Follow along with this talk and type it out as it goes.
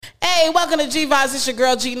Hey, welcome to G Vibes. It's your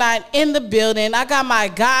girl G9 in the building. I got my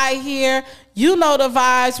guy here. You know the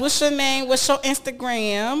vibes. What's your name? What's your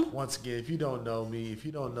Instagram? Once again, if you don't know me, if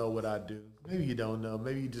you don't know what I do, maybe you don't know.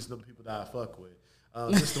 Maybe you just know the people that I fuck with.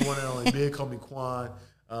 Just the one and only Big Homie Quan.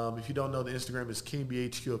 If you don't know, the Instagram is King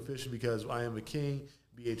BHQ Official because I am a king.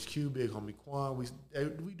 BHQ, Big Homie Quan.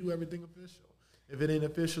 We do everything official. If it ain't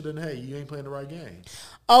official, then hey, you ain't playing the right game.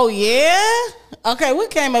 Oh, yeah? Okay,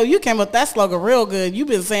 what came up? You came up with that slogan real good. You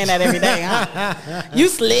been saying that every day, huh? You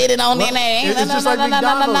slid it on in there. It's just like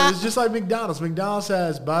McDonald's. It's just like McDonald's. McDonald's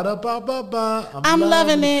has ba-da-ba-ba-ba. I'm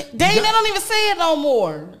loving it. Dang, they don't even say it no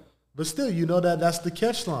more. But still, you know that's the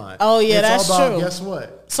catch line. Oh, yeah, it's that's all about, true. Guess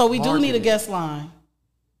what? So we do need a guest line.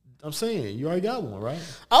 I'm saying, you already got one, right?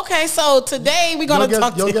 Okay, so today we're going to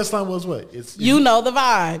talk to... Your guest line was what? It's You know the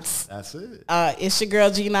vibes. That's it. It's your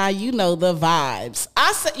girl G9. You know the vibes.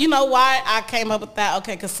 I said, you know why I came up with that?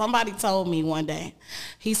 Okay, because somebody told me one day.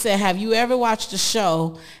 He said, have you ever watched a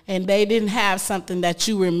show and they didn't have something that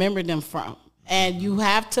you remember them from? And you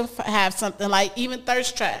have to have something like even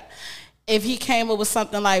Thirst Trap. If he came up with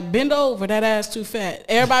something like, bend over, that ass too fat.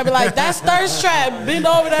 Everybody be like, that's Thirst Trap. Bend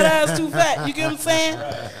over, that ass too fat. You get what I'm saying?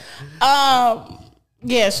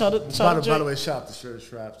 Yeah, by the way, shout out to Thirst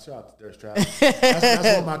Trap. Shout out to Thirst Trap. That's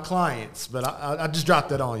one of my clients, but I just dropped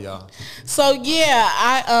that on y'all. So,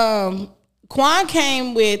 yeah, Quan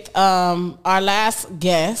came with our last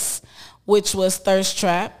guest, which was Thirst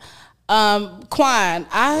Trap. Quan,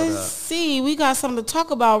 I see we got something to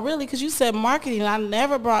talk about really because you said marketing. I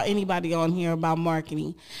never brought anybody on here about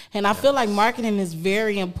marketing. And I feel like marketing is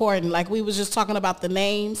very important. Like we was just talking about the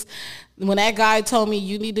names. When that guy told me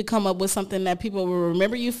you need to come up with something that people will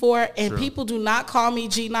remember you for, and people do not call me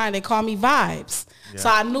G9, they call me Vibes. Yeah. So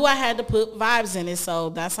I knew I had to put vibes in it. So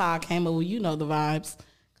that's how I came up with You Know the Vibes.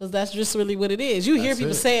 Because that's just really what it is. You hear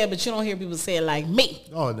people say it, but you don't hear people say it like me.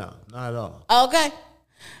 Oh, no, not at all. Okay.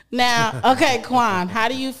 Now, okay, Quan, how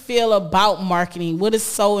do you feel about marketing? What is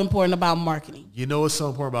so important about marketing? You know what's so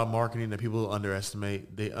important about marketing that people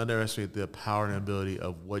underestimate? They underestimate the power and ability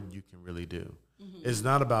of what you can really do. Mm-hmm. It's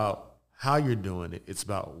not about how you're doing it. It's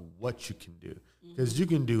about what you can do. Because you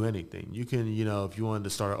can do anything. You can, if you wanted to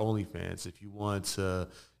start OnlyFans, if you want to,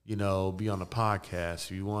 be on a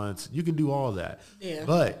podcast, you can do all that. Yeah.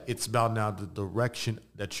 But it's about now the direction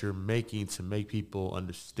that you're making to make people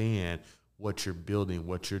understand what you're building,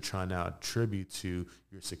 what you're trying to attribute to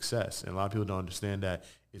your success. And a lot of people don't understand that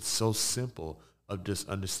it's so simple of just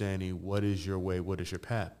understanding what is your way, what is your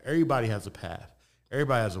path. Everybody has a path.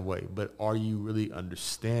 Everybody has a way. But are you really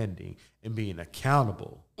understanding and being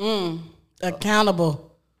accountable?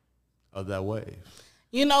 Accountable. Of that way.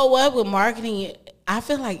 You know what? With marketing, I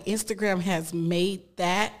feel like Instagram has made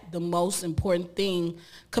that the most important thing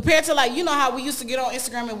compared to like, you know how we used to get on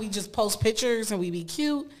Instagram and we just post pictures and we be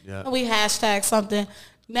cute and we hashtag something.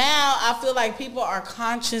 Now I feel like people are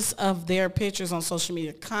conscious of their pictures on social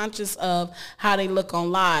media, conscious of how they look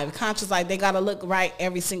on live, conscious like they got to look right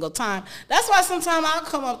every single time. That's why sometimes I'll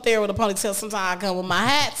come up there with a ponytail. Sometimes I come with my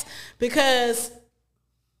hats because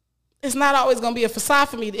it's not always going to be a facade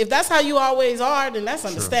for me. If that's how you always are, then that's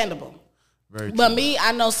understandable. Very true. But me,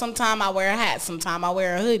 I know sometimes I wear a hat. Sometimes I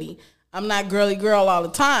wear a hoodie. I'm not girly girl all the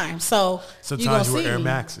time. So sometimes you wear Air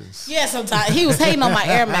Maxes. Yeah, sometimes. He was hating on my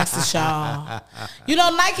Air Maxes, y'all.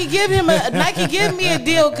 Nike give me a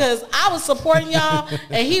deal because I was supporting y'all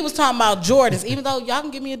and he was talking about Jordans, even though y'all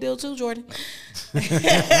can give me a deal too, Jordan.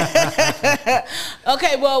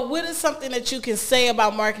 Okay, well, what is something that you can say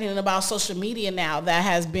about marketing and about social media now that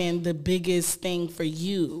has been the biggest thing for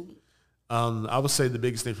you? I would say the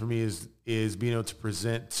biggest thing for me is being able to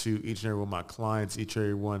present to each and every one of my clients, each and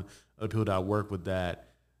every one of the people that I work with that,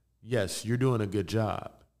 yes, you're doing a good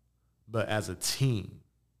job, but as a team,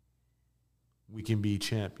 we can be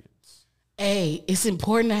champions. Hey, it's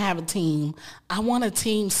important to have a team. I want a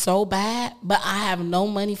team so bad, but I have no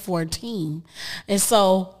money for a team. And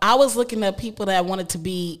so I was looking at people that wanted to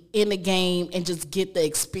be in the game and just get the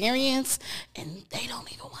experience, and they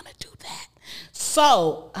don't even want to do that.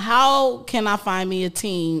 So how can I find me a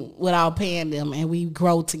team without paying them and we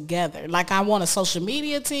grow together? Like I want a social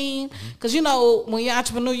media team because, when you're an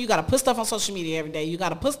entrepreneur, you got to put stuff on social media every day. You got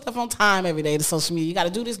to put stuff on time every day to social media. You got to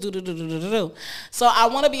do this, do. So I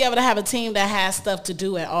want to be able to have a team that has stuff to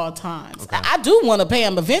do at all times. Okay. I do want to pay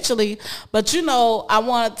them eventually, but, I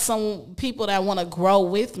want some people that want to grow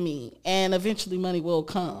with me and eventually money will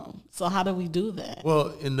come. So how do we do that?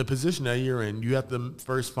 Well, in the position that you're in, you have to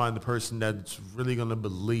first find the person that's really going to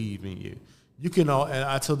believe in you. You can and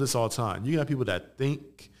I tell this all the time, you got people that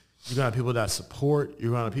think, you got people that support,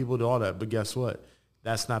 you got people that do all that, but guess what?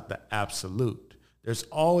 That's not the absolute. There's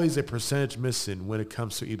always a percentage missing when it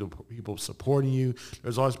comes to either people supporting you.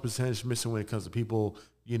 There's always a percentage missing when it comes to people,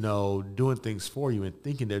 doing things for you and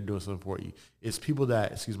thinking they're doing something for you. It's people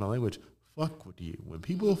that, excuse my language, fuck with you. When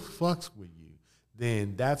people fucks with you,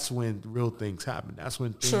 then that's when real things happen. That's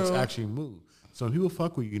when things actually move. So when people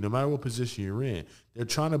fuck with you, no matter what position you're in, they're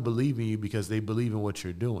trying to believe in you because they believe in what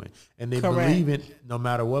you're doing. And they believe in, no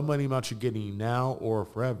matter what money amount you're getting now or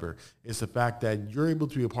forever, it's the fact that you're able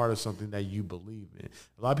to be a part of something that you believe in.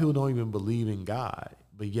 A lot of people don't even believe in God,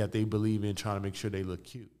 but yet they believe in trying to make sure they look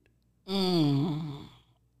cute.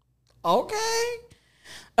 Okay.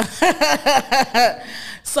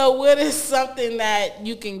 So what is something that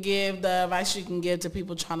you can give, the advice you can give to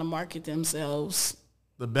people trying to market themselves?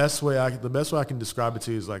 The best way I can describe it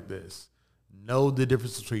to you is like this. Know the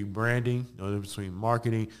difference between branding, know the difference between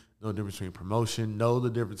marketing, know the difference between promotion, know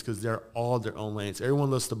the difference because they're all their own lanes.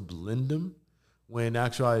 Everyone loves to blend them when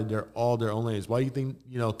actually they're all their own lanes. Why do you think,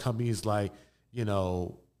 companies like,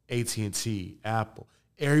 AT&T, Apple,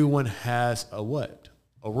 everyone has a what?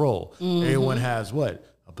 A role. Mm-hmm. Everyone has what?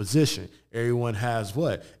 A position. Everyone has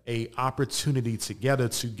what? A opportunity together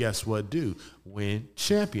to guess what? Do win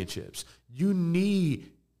championships. You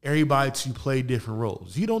need everybody to play different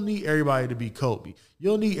roles. You don't need everybody to be Kobe. You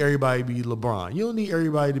don't need everybody to be LeBron. You don't need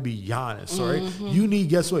everybody to be Giannis, right? Mm-hmm. You need,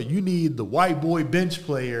 guess what? You need the white boy bench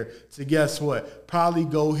player to, guess what? Probably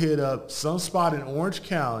go hit up some spot in Orange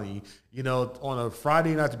County, on a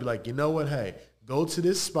Friday night to be like, you know what? Hey, go to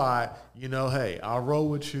this spot. Hey, I'll roll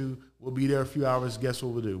with you. We'll be there a few hours. Guess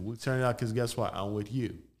what we'll do? We'll turn it out because guess what? I'm with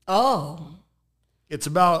you. Oh. It's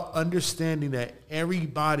about understanding that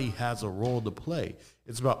everybody has a role to play.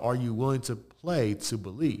 It's about, are you willing to play to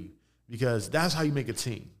believe? Because that's how you make a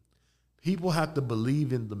team. People have to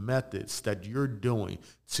believe in the methods that you're doing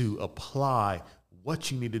to apply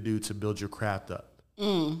what you need to do to build your craft up.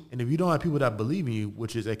 And if you don't have people that believe in you,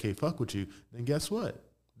 which is AK fuck with you, then guess what?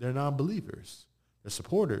 They're non-believers. They're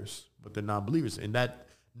supporters, but they're non-believers. And that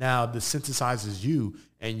now desensitizes you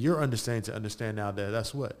and your understanding to understand now that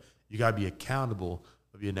that's what? You got to be accountable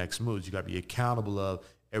of your next moves. You got to be accountable of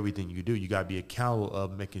everything you do. You got to be accountable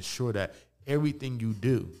of making sure that everything you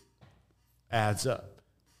do adds up.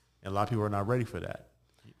 And a lot of people are not ready for that.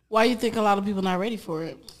 Why do you think a lot of people are not ready for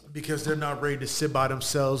it? Because they're not ready to sit by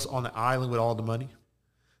themselves on the island with all the money.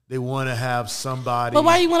 They want to have somebody. But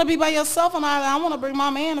why you want to be by yourself on the island? I want to bring my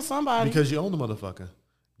man or somebody. Because you own the motherfucker.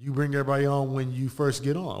 You bring everybody on when you first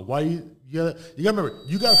get on. Why you gotta remember,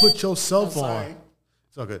 you got to put yourself on.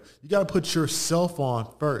 It's okay. You got to put yourself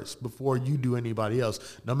on first before you do anybody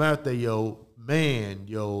else. No matter if they your man,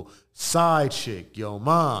 your side chick, your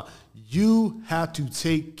mom. You have to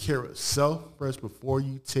take care of self first before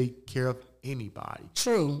you take care of anybody.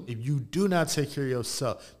 True. If you do not take care of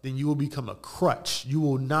yourself, then you will become a crutch. You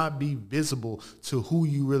will not be visible to who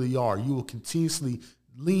you really are. You will continuously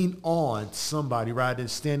lean on somebody rather than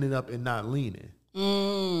standing up and not leaning.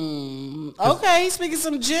 Okay, he's speaking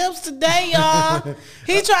some gems today, y'all.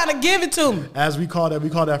 He trying to give it to me. As we call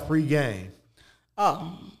that free game.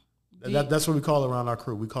 Oh. That's what we call it around our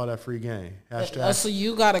crew. We call that free game. Hashtag. So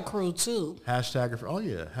you got a crew too. Hashtag. Oh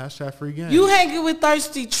yeah. Hashtag free game. You hanging with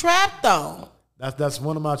Thirsty Trap though. That's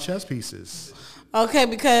one of my chess pieces. Okay,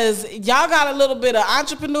 because y'all got a little bit of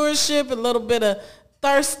entrepreneurship, a little bit of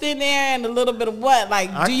thirst in there, and a little bit of what?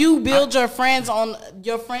 Like, do you build your friends on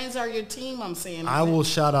your friends or your team? I'm saying. I will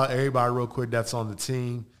shout out everybody real quick that's on the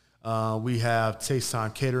team. We have Taste Time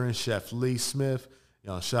Catering, Chef Lee Smith.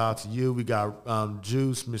 Shout out to you. We got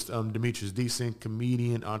Juice, Mr. Demetrius Decent,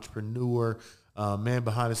 comedian, entrepreneur, man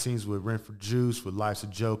behind the scenes with Renford Juice, with Life's a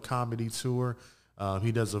Joke comedy tour.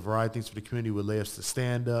 He does a variety of things for the community with layups to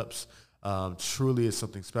stand-ups. Truly is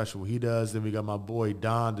something special what he does. Then we got my boy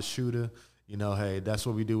Don, the shooter. Hey, that's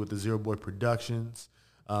what we do with the Zero Boy Productions.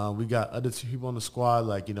 We got other two people on the squad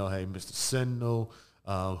like, hey, Mr. Sentinel,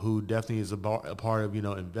 who definitely is a part of,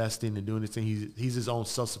 investing and doing this thing. He's his own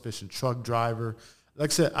self-sufficient truck driver. Like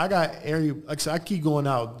I said, I keep going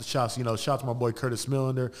out shots, shout out to my boy Curtis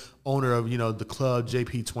Millender, owner of, the club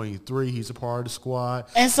JP23. He's a part of the squad.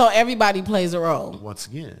 And so everybody plays a role. Once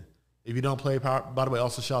again, if you don't play, by the way,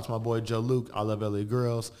 also shout out to my boy Joe Luke. I love LA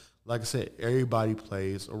Girls. Like I said, everybody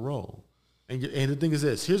plays a role. And the thing is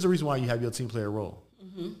this, here's the reason why you have your team play a role.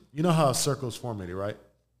 Mm-hmm. You know how a circle is formatted, right?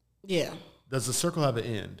 Yeah. Does the circle have an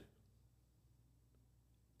end?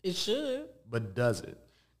 It should. But does it?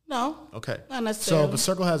 No. Okay. Not necessarily. So if a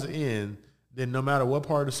circle has an end, then no matter what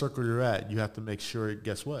part of the circle you're at, you have to make sure,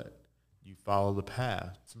 guess what? You follow the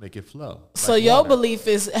path to make it flow. So like your belief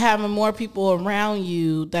is having more people around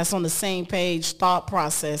you that's on the same page, thought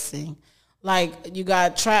processing. Like you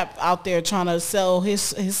got Trap out there trying to sell his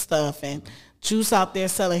stuff, and Juice out there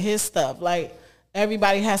selling his stuff. Like,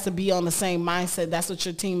 everybody has to be on the same mindset. That's what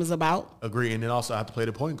your team is about. Agree. And then also I have to play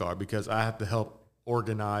the point guard because I have to help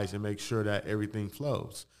organize and make sure that everything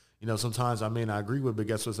flows. You know, sometimes I may not agree with, but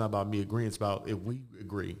guess what? It's not about me agreeing. It's about if we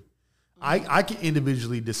agree. I can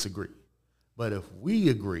individually disagree, but if we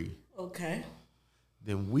agree, okay,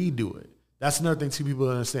 then we do it. That's another thing too people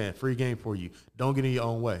understand. Free game for you. Don't get in your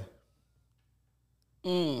own way.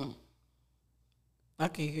 I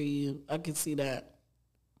can hear you. I can see that.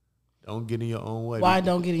 Don't get in your own way. Why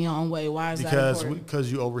don't get in your own way? Why is that important?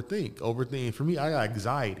 Because you overthink. Overthinking. For me, I got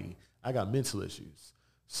anxiety. I got mental issues.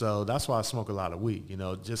 So that's why I smoke a lot of weed. You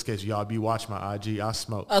know, just in case y'all be watching my IG, I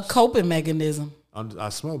smoke. A coping mechanism. I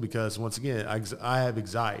smoke because, once again, I have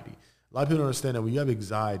anxiety. A lot of people don't understand that when you have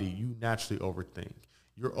anxiety, you naturally overthink.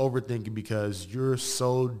 You're overthinking because you're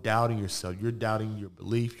so doubting yourself. You're doubting your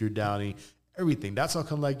belief. You're doubting everything. That's how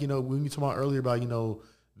come, like, you know, when you talked about earlier about, you know,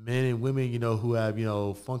 men and women, you know, who have, you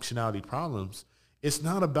know, functionality problems, it's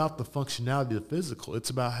not about the functionality of the physical. It's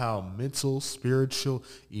about how mental, spiritual,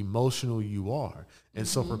 emotional you are. And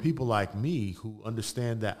so for people like me who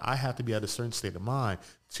understand that I have to be at a certain state of mind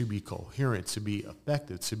to be coherent, to be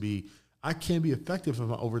effective, I can't be effective if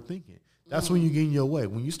I'm overthinking. That's when you get in your way.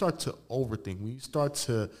 When you start to overthink, when you start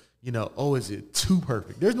to, you know, oh, is it too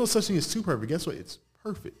perfect? There's no such thing as too perfect. Guess what? It's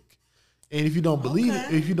perfect. And if you don't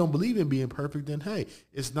believe in being perfect, then hey,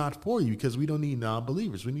 it's not for you because we don't need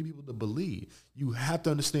non-believers. We need people to believe. You have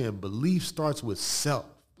to understand belief starts with self.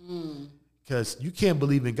 Because you can't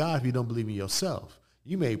believe in God if you don't believe in yourself.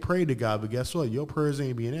 You may pray to God, but guess what? Your prayers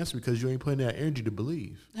ain't being answered because you ain't putting that energy to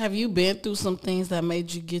believe. Have you been through some things that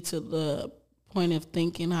made you get to the point of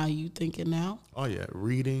thinking how you thinking now? Oh, yeah.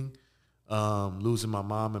 Reading, losing my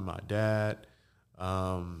mom and my dad,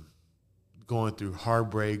 going through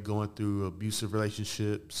heartbreak, going through abusive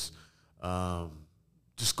relationships,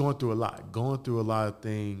 just going through a lot of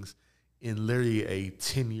things in literally a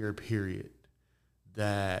 10-year period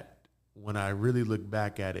that when I really look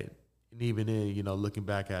back at it, and even in, you know, looking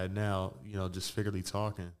back at it now, you know, just figuratively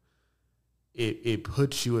talking, it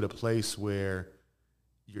puts you at a place where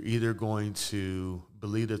you're either going to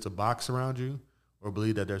believe there's a box around you or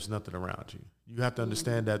believe that there's nothing around you. You have to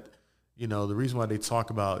understand that, you know, the reason why they talk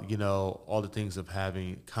about, you know, all the things of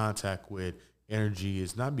having contact with energy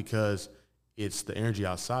is not because it's the energy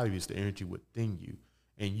outside of you, it's the energy within you,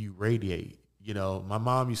 and you radiate. You know, my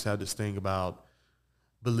mom used to have this thing about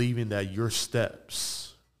believing that your steps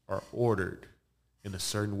are ordered in a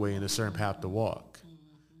certain way, in a certain path to walk.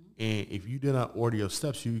 And if you do not order your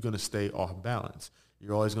steps, you're going to stay off balance.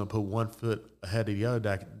 You're always going to put one foot ahead of the other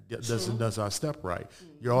that does not step right.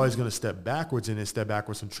 You're always going to step backwards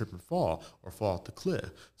and trip and fall or fall off the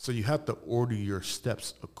cliff. So you have to order your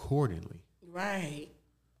steps accordingly. Right.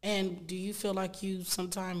 And do you feel like you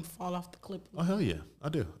sometimes fall off the cliff? Oh, hell yeah. I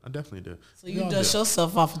do. I definitely do. So you dust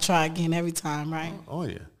yourself off and try again every time, right? Oh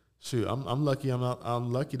yeah. Shoot, I'm lucky.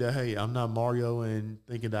 I'm lucky that, hey, I'm not Mario and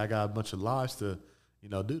thinking that I got a bunch of lives to, you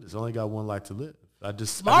know, do this. I only got one life to live.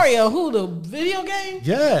 Who, the video game?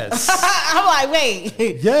 Yes. I'm like,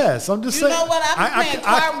 wait. Yes, I'm just saying. You know what? I've been playing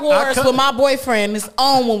Card Wars with my boyfriend. It's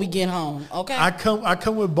on when we get home. Okay. I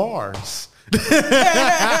come with bars.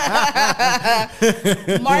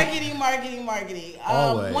 Marketing.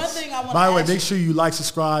 Always. One thing I want to By the way, make sure you like,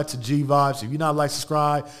 subscribe to G Vibes. If you're not like,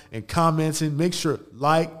 subscribe, and commenting, make sure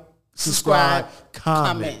like, subscribe,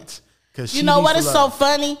 comment. You know what is so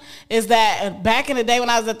funny is that back in the day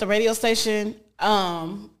when I was at the radio station,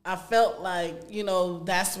 I felt like, you know,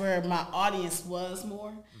 that's where my audience was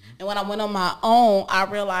more. And when I went on my own, I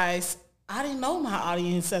realized I didn't know my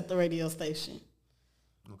audience at the radio station.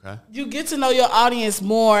 Okay. You get to know your audience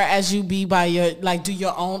more as you be by your, like, do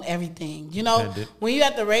your own everything. You know, when you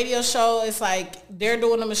at the radio show, it's like they're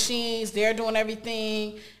doing the machines, they're doing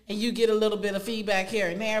everything, and you get a little bit of feedback here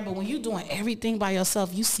and there. But when you're doing everything by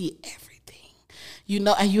yourself, you see everything. You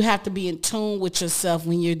know, and you have to be in tune with yourself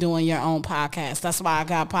when you're doing your own podcast. That's why I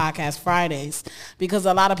got Podcast Fridays, because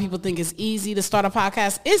a lot of people think it's easy to start a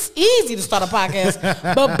podcast. It's easy to start a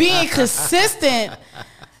podcast, but being consistent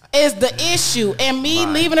is the issue. And me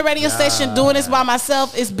leaving the radio station, doing this by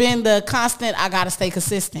myself, it's been the constant. I got to stay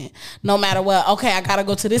consistent no matter what. Okay, I got to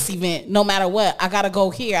go to this event no matter what. I got to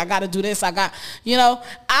go here. I got to do this.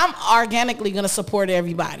 I'm organically going to support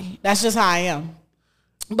everybody. That's just how I am.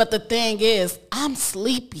 But the thing is, I'm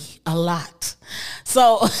sleepy a lot.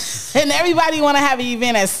 So, and everybody want to have an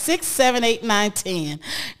event at 6, 7, 8, 9, 10.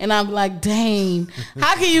 And I'm like, dang,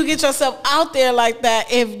 how can you get yourself out there like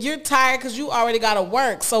that if you're tired because you already got to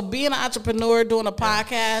work? So being an entrepreneur, doing a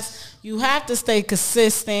podcast, you have to stay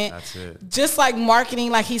consistent. That's it. Just like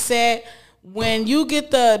marketing, like he said, when you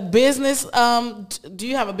get the business, do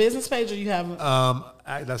you have a business page or you have?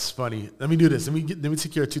 That's funny. Let me do this. Let me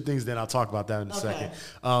take care of 2 things. Then I'll talk about that in a second.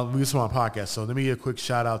 We just on my podcast. So let me give a quick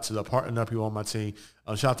shout out to the partner people on my team.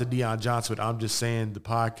 Shout out to Deion Johnson with I'm Just Saying, the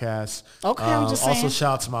podcast. Okay, I'm just saying. Also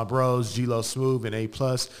shout out to my bros, G-Lo Smooth and A+,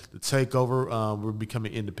 the Takeover. We're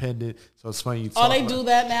becoming independent. So it's funny. They do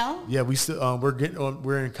that now? Yeah, we still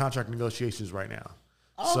we're in contract negotiations right now.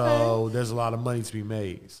 Okay. So there's a lot of money to be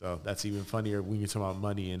made. So that's even funnier when you're talking about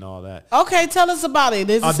money and all that. Okay, tell us about it.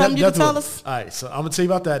 Is it something you can tell us? All right, so I'm gonna tell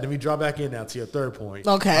you about that. Then we drop back in now to your third point.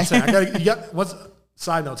 Okay. I'm saying,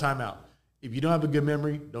 side note, time out. If you don't have a good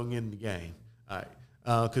memory, don't get in the game. All right.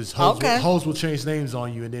 Because hoes will change names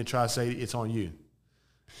on you and then try to say it's on you.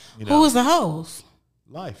 Who is the hoes?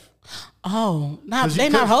 Life. Oh, they're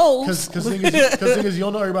not hoes. Because thing is, you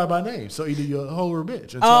don't know everybody by name. So either you're a hoe or a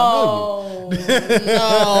bitch until I know you.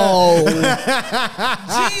 No.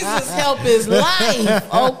 Jesus help his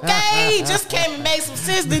life. Okay. He just came and made some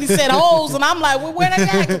sense. Then he said hoes. And I'm like, well, where they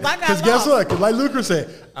got? Because guess what? Because like Lucas said,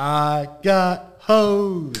 I got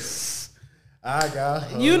hoes. I got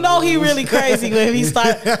hoes. You know he really crazy when he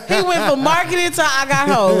started. He went from marketing to I got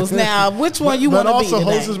hoes. Now, which one you want to be today? But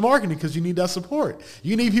also hoes is marketing because you need that support.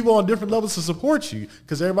 You need people on different levels to support you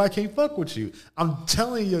because everybody can't fuck with you. I'm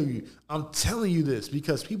telling you this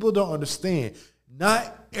because people don't understand.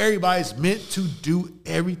 Not everybody's meant to do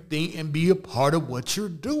everything and be a part of what you're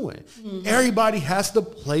doing. Mm-hmm. Everybody has to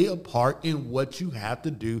play a part in what you have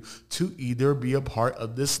to do to either be a part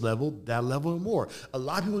of this level, that level, and more. A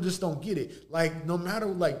lot of people just don't get it. Like, no matter,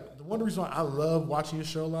 like, the one reason why I love watching your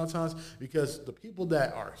show a lot of times because the people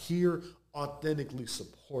that are here authentically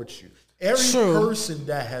support you. Every person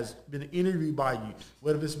that has been interviewed by you,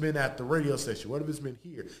 whether it's been at the radio station, whether it's been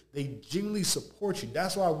here, they genuinely support you.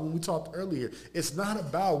 That's why when we talked earlier, it's not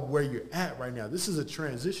about where you're at right now. This is a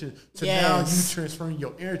transition to now you transferring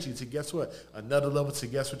your energy to guess what? Another level to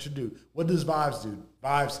guess what you do. What does Vibes do?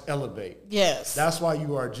 Vibes elevate. Yes. That's why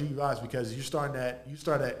you are G Vibes because you start at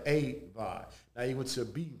A vibe. Now you went to a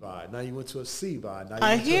B vibe. Now you went to a C vibe. Now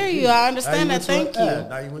I hear you. I understand that. Thank you.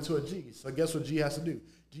 Now you went to a G. So guess what G has to do?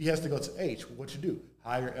 G has to go to H. What you do?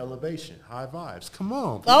 Higher elevation, high vibes. Come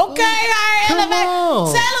on. People. Okay, higher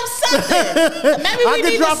elevation. Tell them something. Maybe we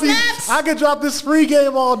need the snaps. I could drop this free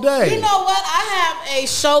game all day. You know what? I have a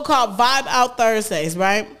show called Vibe Out Thursdays,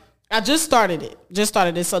 right? I just started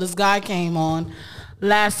it. So this guy came on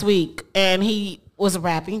last week, and he was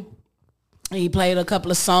rapping. He played a couple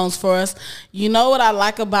of songs for us. You know what I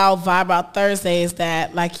like about Vibe Out Thursday is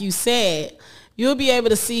that, like you said, you'll be able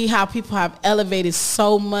to see how people have elevated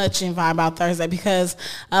so much in Vibe Out Thursday because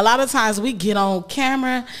a lot of times we get on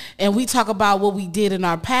camera and we talk about what we did in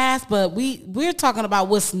our past, but we're talking about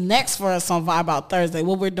what's next for us on Vibe Out Thursday,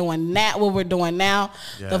 what we're doing now.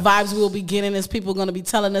 Yes. The vibes we'll be getting is people going to be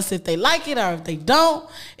telling us if they like it or if they don't.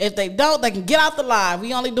 If they don't, they can get out the live.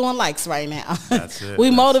 We only doing likes right now. That's it. We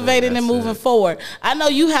motivated and moving forward. I know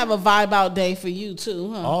you have a Vibe Out day for you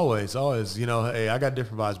too, huh? Always. You know, hey, I got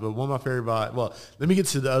different vibes, but one of my favorite vibes, well, let me get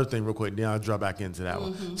to the other thing real quick. Then I'll drop back into that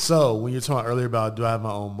one. So when you're talking earlier about do I have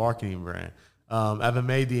my own marketing brand, I haven't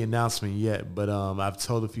made the announcement yet, but I've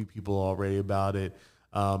told a few people already about it.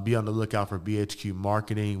 Be on the lookout for BHQ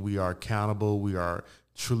Marketing. We are accountable. We are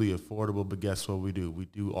truly affordable. But guess what we do? We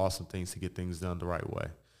do awesome things to get things done the right way.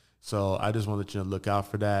 So I just want to let you know, look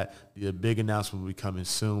out for that. The big announcement will be coming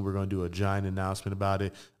soon. We're going to do a giant announcement about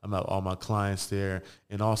it. I'm at all my clients there.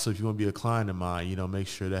 And also, if you want to be a client of mine, you know, make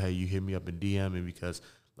sure that, hey, you hit me up and DM me because,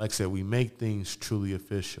 like I said, we make things truly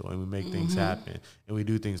official and we make things happen and we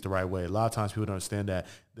do things the right way. A lot of times people don't understand that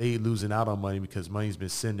they losing out on money because money's been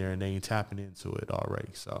sitting there and they ain't tapping into it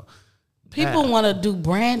already. So people want to do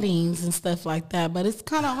brandings and stuff like that, but it's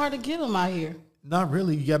kind of hard to get them out here. Not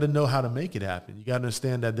really. You got to know how to make it happen. You got to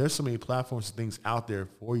understand that there's so many platforms and things out there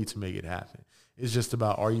for you to make it happen. It's just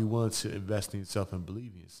about, are you willing to invest in yourself and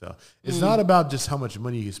believe in yourself? It's not about just how much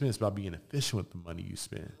money you spend. It's about being efficient with the money you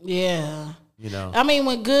spend. Yeah. You know? I mean,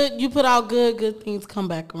 when you put out good things come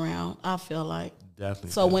back around, I feel like. Definitely.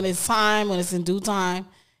 So when it's time, when it's in due time,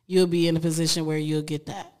 you'll be in a position where you'll get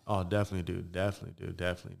that. Oh, definitely do.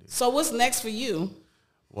 So what's next for you?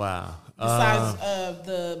 Wow. Besides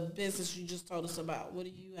the business you just told us about, what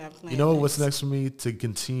do you have planned? You know what's next for me? To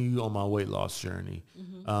continue on my weight loss journey.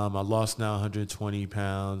 I lost now 120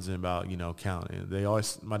 pounds and about, counting.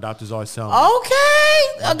 My doctors always tell me.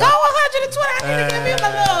 Okay. Go 120. I need to give you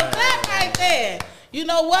a little clap right there. You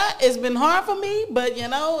know what? It's been hard for me, but,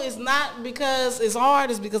 it's not because it's hard.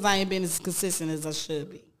 It's because I ain't been as consistent as I should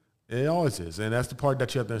be. It always is. And that's the part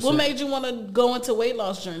that you have to What understand. made you want to go into weight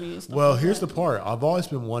loss journey and stuff? Well, like here's that? the part. I've always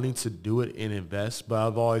been wanting to do it and invest, but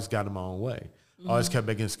I've always gotten my own way. I always kept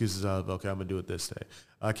making excuses of, okay, I'm going to do it this day.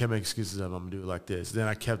 I kept making excuses of, I'm going to do it like this. Then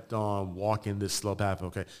I kept on walking this slow path.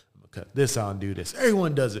 Okay, I'm going to cut this out and do this.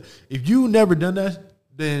 Everyone does it. If you never done that,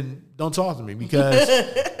 then don't talk to me because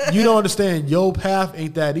you don't understand. Your path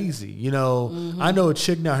ain't that easy. You know, I know a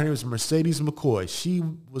chick now. Her name is Mercedes McCoy. She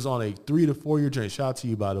was on a 3 to 4 year journey. Shout out to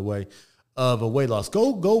you, by the way, of a weight loss. Go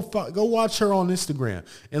watch her on Instagram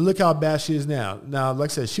and look how bad she is now. Now, like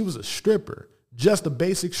I said, she was a stripper, just a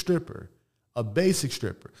basic stripper.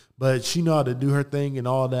 But she know how to do her thing and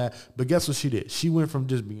all that. But guess what she did? She went from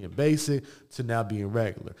just being basic to now being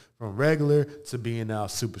regular. From regular to being now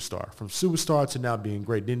superstar. From superstar to now being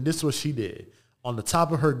great. Then this is what she did. On the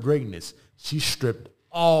top of her greatness, she stripped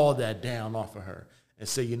all that down off of her and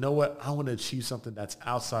said, you know what? I want to achieve something that's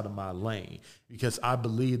outside of my lane because I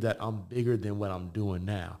believe that I'm bigger than what I'm doing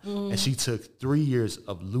now. And she took 3 years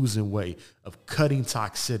of losing weight, of cutting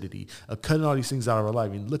toxicity, of cutting all these things out of her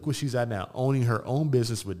life. And look where she's at now, owning her own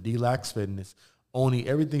business with D-Lax Fitness, owning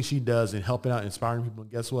everything she does and helping out, inspiring people.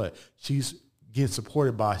 And guess what? She's getting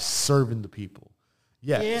supported by serving the people.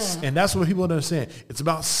 Yes. Yeah. And that's what people don't understand. It's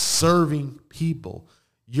about serving people.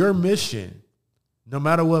 Your mission, no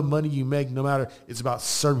matter what money you make, it's about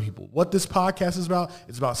serving people. What this podcast is about,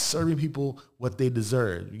 it's about serving people what they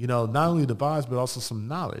deserve. You know, not only the vibes, but also some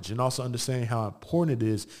knowledge and also understanding how important it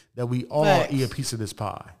is that we all eat a piece of this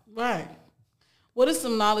pie. Right. What is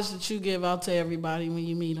some knowledge that you give out to everybody when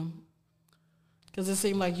you meet them? Because it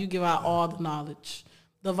seems like you give out all the knowledge.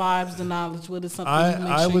 The vibes, the knowledge. What is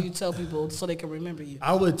something you tell people so they can remember you?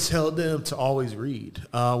 I would tell them to always read.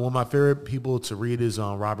 One of my favorite people to read is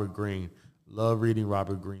Robert Greene. Love reading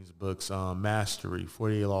Robert Greene's books, Mastery,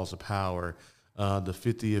 48 Laws of Power, The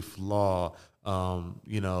 50th Law,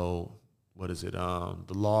 what is it?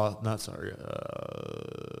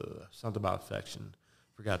 Something about affection.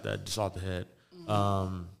 Forgot that, just off the head.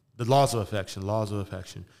 The Laws of Affection.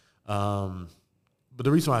 But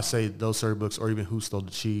the reason why I say those certain books, or even Who Stole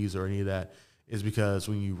the Cheese or any of that, is because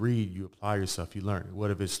when you read, you apply yourself, you learn.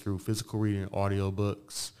 What if it's through physical reading, audio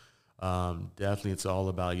books? Definitely it's all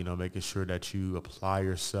about, making sure that you apply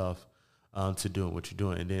yourself to doing what you're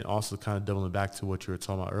doing. And then also kind of doubling back to what you were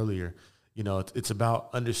talking about earlier, it's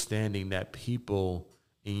about understanding that people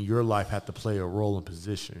in your life have to play a role and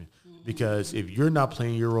position. Because if you're not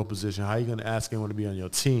playing your role position, how are you going to ask anyone to be on your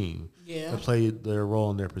team to play their role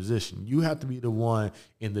in their position? You have to be the one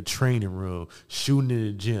in the training room, shooting in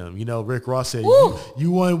the gym. Rick Ross said, you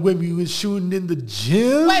want with me with shooting in the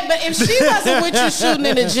gym? Wait, but if she wasn't with you shooting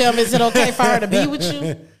in the gym, is it okay for her to be with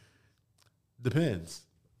you? Depends.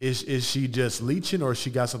 Is she just leeching or she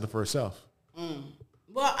got something for herself?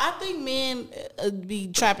 Well, I think men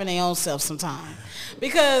be trapping their own self sometimes.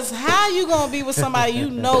 Because how you going to be with somebody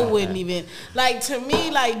wouldn't even, to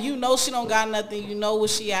me, she don't got nothing, what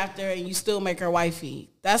she after, and you still make her wifey.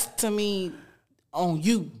 That's, to me, on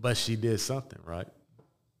you. But she did something, right?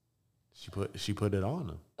 She put it on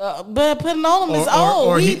him. But putting on him is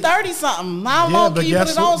old. He 30-something. How long can you put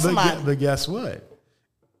it on somebody? But guess what?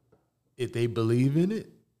 If they believe in it,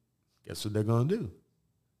 guess what they're going to do?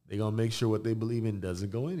 They're going to make sure what they believe in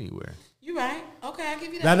doesn't go anywhere. You're right. Okay, I'll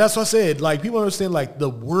give you that. Now, that's what I said. People understand, the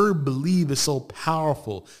word believe is so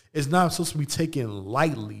powerful. It's not supposed to be taken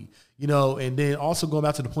lightly, and then also going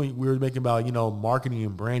back to the point we were making about, marketing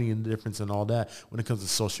and branding and the difference and all that when it comes to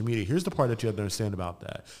social media. Here's the part that you have to understand about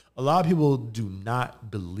that. A lot of people do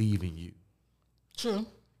not believe in you. True.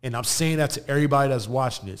 And I'm saying that to everybody that's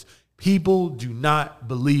watching this. People do not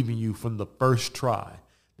believe in you from the first try.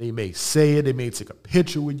 They may say it. They may take a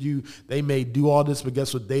picture with you. They may do all this, but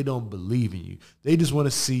guess what? They don't believe in you. They just want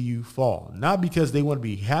to see you fall. Not because they want to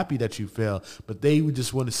be happy that you fell, but they would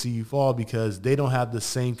just want to see you fall because they don't have the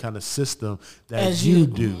same kind of system that as you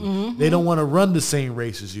do. Mm-hmm. They don't want to run the same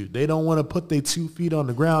race as you. They don't want to put their 2 feet on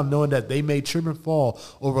the ground knowing that they may trip and fall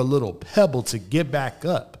over a little pebble to get back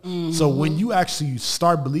up. Mm-hmm. So when you actually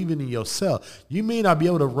start believing in yourself, you may not be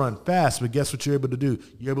able to run fast, but guess what you're able to do?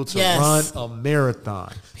 You're able to run a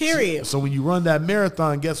marathon. Period. So when you run that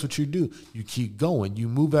marathon, guess what you do? You keep going. You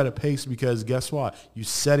move at a pace because guess what? You're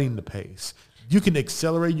setting the pace. You can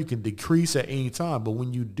accelerate, you can decrease at any time. But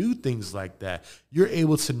when you do things like that, you're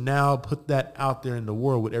able to now put that out there in the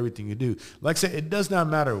world with everything you do. Like I said, it does not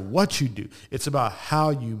matter what you do. It's about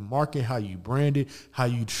how you market, how you brand it, how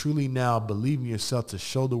you truly now believe in yourself to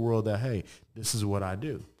show the world that, hey, this is what I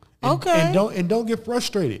do. And don't get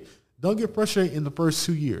frustrated. Don't get frustrated in the first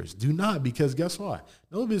 2 years. Do not, because guess what?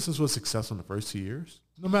 No business was successful in the first 2 years,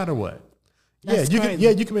 no matter what. That's crazy.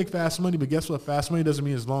 You can make fast money, but guess what? Fast money doesn't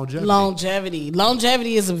mean it's longevity.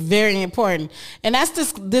 Longevity is very important, and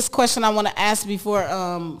that's this question I want to ask before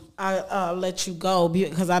I let you go,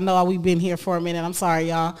 because I know we've been here for a minute. I'm sorry,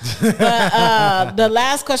 y'all. But the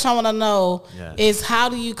last question I want to know is, how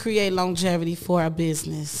do you create longevity for a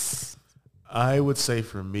business? I would say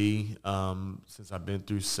for me, since I've been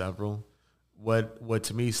through several, what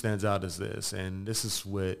to me stands out is this, and this is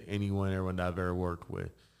with everyone that I've ever worked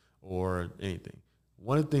with, or anything.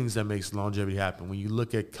 One of the things that makes longevity happen, when you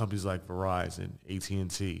look at companies like Verizon,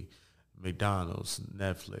 AT&T, McDonald's,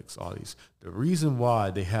 Netflix, all these, the reason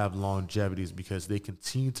why they have longevity is because they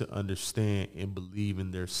continue to understand and believe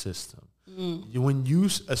in their system. When you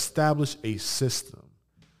establish a system,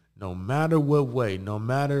 no matter what way, no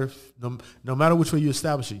matter which way you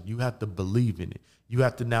establish it, you have to believe in it. You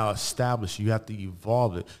have to now establish it. You have to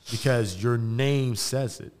evolve it, because your name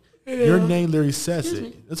says it. Your name literally says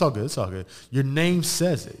it. It's all good. It's all good. Your name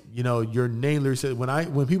says it. Your name literally says it.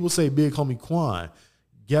 When people say Big Homie Quan,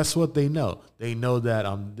 guess what they know? They know that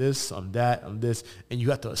I'm this, I'm that, I'm this, and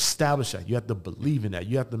you have to establish that. You have to believe in that.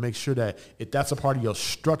 You have to make sure that if that's a part of your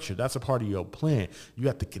structure, that's a part of your plan, you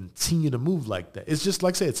have to continue to move like that. It's just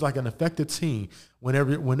like I say, it's like an effective team.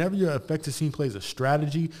 Whenever your effective team plays a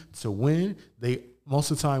strategy to win, they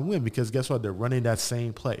most of the time win, because guess what? They're running that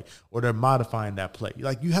same play, or they're modifying that play.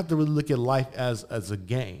 Like, you have to really look at life as a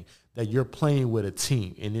game that you're playing with a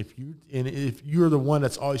team. And if you're the one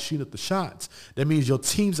that's always shooting at the shots, that means your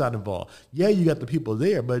team's not involved. Yeah, you got the people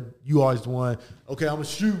there, but you always the one, okay, I'm gonna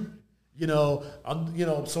shoot. Make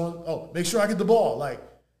sure I get the ball. Like,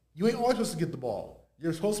 you ain't always supposed to get the ball.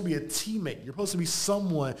 You're supposed to be a teammate. You're supposed to be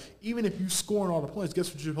someone, even if you're scoring all the points,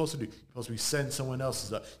 guess what you're supposed to do? You're supposed to be setting someone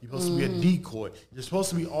else's up. You're supposed to be a decoy. You're supposed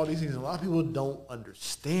to be all these things. A lot of people don't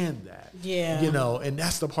understand that. Yeah. And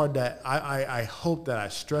that's the part that I hope that I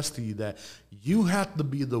stress to you, that you have to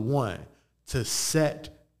be the one to set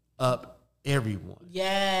up everyone.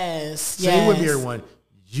 Yes. Say with me, everyone.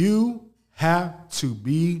 You have to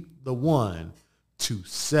be the one to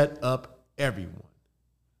set up everyone.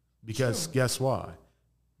 Because guess why?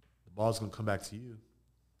 The ball's going to come back to you,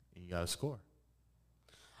 and you got to score.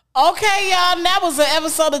 Okay, y'all. That was an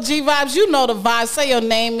episode of G Vibes. You know the vibes. Say your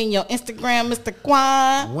name and your Instagram, Mr.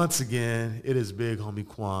 Quan. Once again, it is Big Homie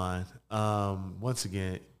Quan. Once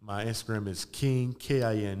again, my Instagram is King, King,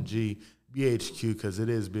 BHQ, because it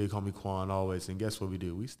is Big Homie Quan always. And guess what we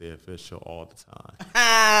do? We stay official all the time.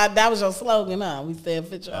 That was your slogan, huh? We stay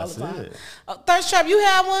official all the time. That's it. Thirst Trap, you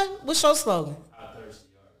have one? What's your slogan?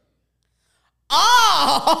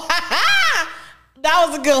 Oh, that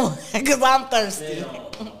was a good one, because I'm thirsty.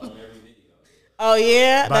 Oh,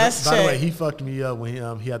 yeah? By the way, check. he fucked me up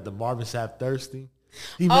when he had the Marvin Sapp Thirsty.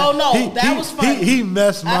 That was funny. He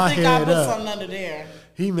messed my head up. I think I put something under there.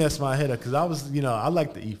 He messed my head up, because I was, I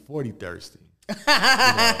like to eat 40 thirsty.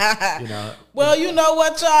 Well, you know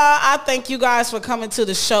what, y'all? I thank you guys for coming to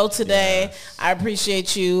the show today. Yes. I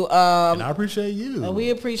appreciate you. And I appreciate you. And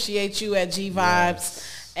we appreciate you at G Vibes. Yes.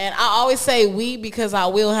 And I always say we, because I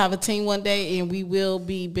will have a team one day, and we will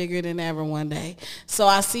be bigger than ever one day. So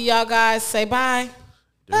I see y'all guys. Say bye.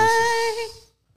 Bye.